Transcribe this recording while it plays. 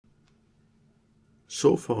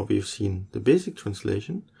So far we've seen the basic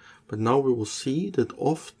translation, but now we will see that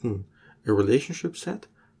often a relationship set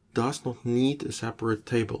does not need a separate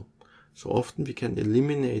table. So often we can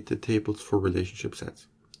eliminate the tables for relationship sets.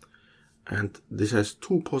 And this has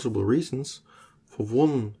two possible reasons. For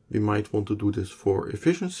one, we might want to do this for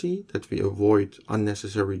efficiency, that we avoid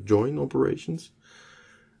unnecessary join operations.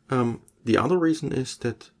 The other reason is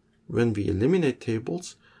that when we eliminate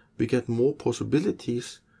tables, we get more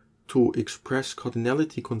possibilities to express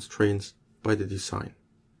cardinality constraints by the design.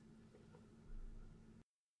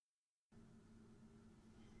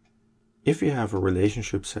 If we have a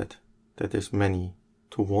relationship set that is many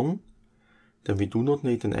to one, then we do not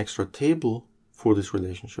need an extra table for this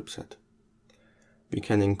relationship set. We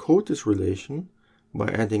can encode this relation by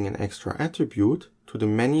adding an extra attribute to the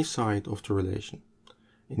many side of the relation.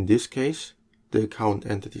 In this case, the account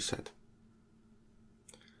entity set.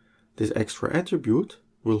 This extra attribute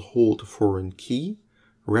will hold a foreign key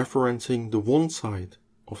referencing the one side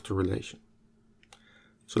of the relation.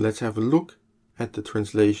 So let's have a look at the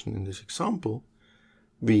translation in this example.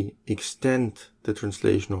 We extend the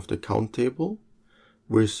translation of the account table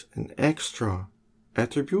with an extra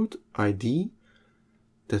attribute, ID,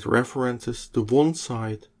 that references the one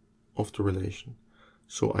side of the relation.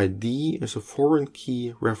 So ID is a foreign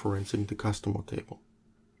key referencing the customer table.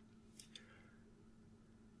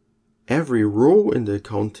 Every row in the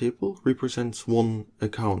account table represents one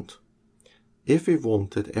account. If we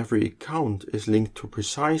want that every account is linked to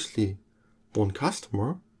precisely one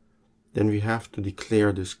customer, then we have to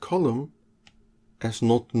declare this column as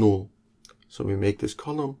not null. So we make this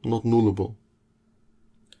column not nullable.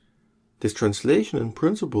 This translation in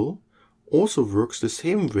principle also works the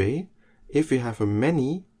same way if we have a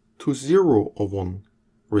many to 0 or 1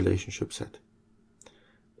 relationship set.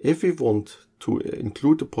 If we want to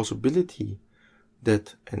include the possibility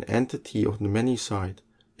that an entity of the many side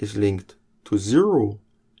is linked to 0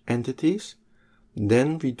 entities,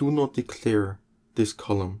 then we do not declare this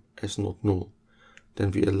column as not null.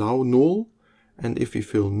 Then we allow null, and if we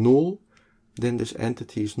fill null, then this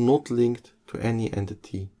entity is not linked to any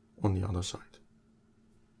entity on the other side.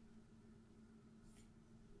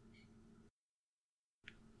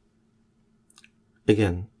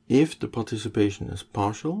 Again, if the participation is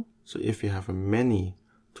partial, so if we have a many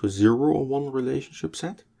to 0 or 1 relationship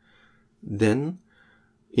set, then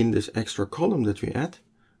in this extra column that we add,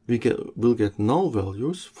 will get null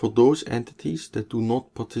values for those entities that do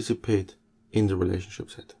not participate in the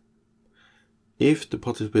relationship set. If the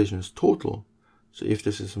participation is total, so if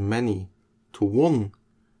this is a many to 1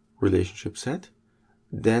 relationship set,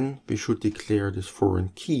 then we should declare this foreign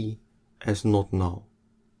key as not null.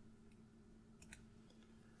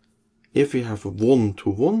 If we have a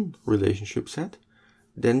 1-to-1 relationship set,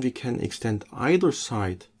 then we can extend either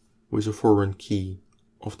side with a foreign key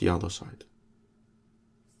of the other side.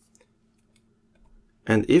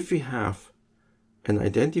 And if we have an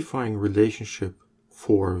identifying relationship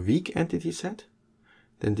for a weak entity set,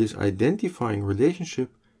 then this identifying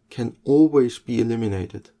relationship can always be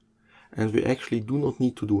eliminated. And we actually do not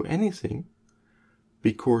need to do anything,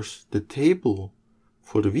 because the table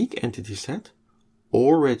for the weak entity set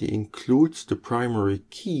already includes the primary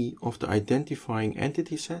key of the identifying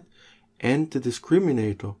entity set and the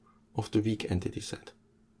discriminator of the weak entity set.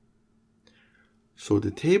 So the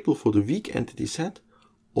table for the weak entity set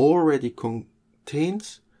already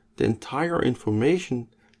contains the entire information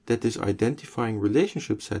that this identifying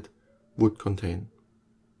relationship set would contain.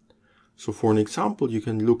 So for an example, you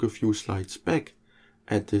can look a few slides back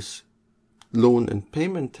at this loan and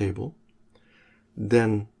payment table.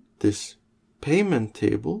 Then this payment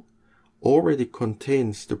table already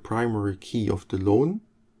contains the primary key of the loan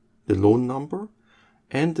number,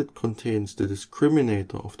 and it contains the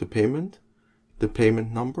discriminator of the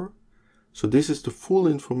payment number. So this is the full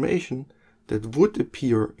information that would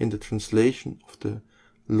appear in the translation of the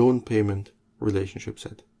loan payment relationship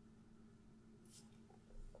set.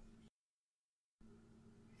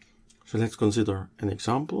 So let's consider an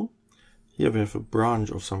example. Here we have a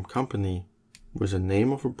branch of some company with a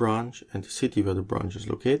name of a branch and the city where the branch is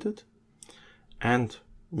located. And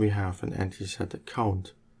we have an entity set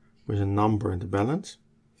account with a number and a balance.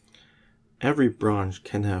 Every branch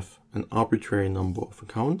can have an arbitrary number of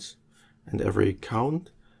accounts, and every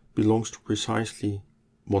account belongs to precisely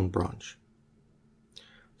one branch.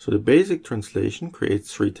 So the basic translation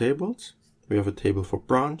creates 3 tables. We have a table for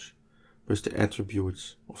branch with the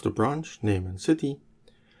attributes of the branch, name and city.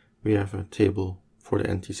 We have a table for the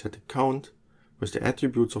entity set account with the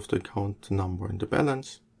attributes of the account, the number and the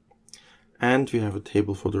balance. And we have a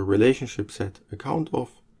table for the relationship set account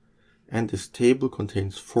of, and this table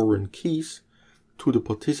contains foreign keys to the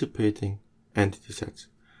participating entity sets.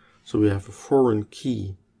 So we have a foreign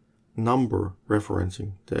key number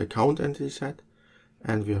referencing the account entity set,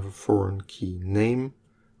 and we have a foreign key name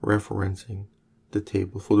referencing the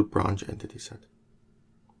table for the branch entity set.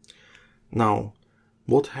 Now,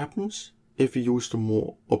 what happens if we use the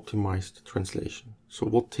more optimized translation? So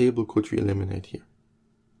what table could we eliminate here?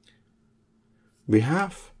 We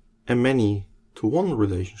have a many-to-one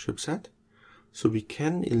relationship set, so we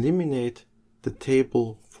can eliminate the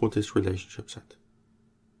table for this relationship set.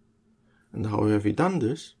 And how have we done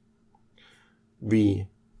this? We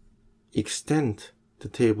extend the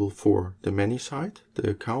table for the many side,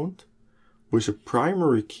 the account, with a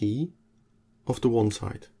primary key of the one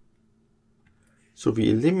side. So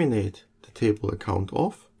we eliminate the table account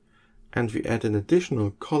of, and we add an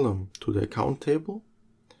additional column to the account table,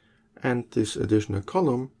 and this additional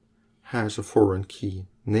column has a foreign key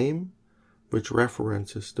name, which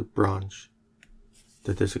references the branch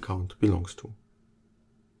that this account belongs to.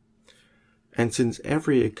 And since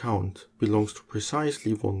every account belongs to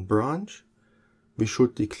precisely one branch, we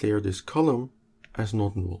should declare this column as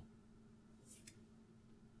not null.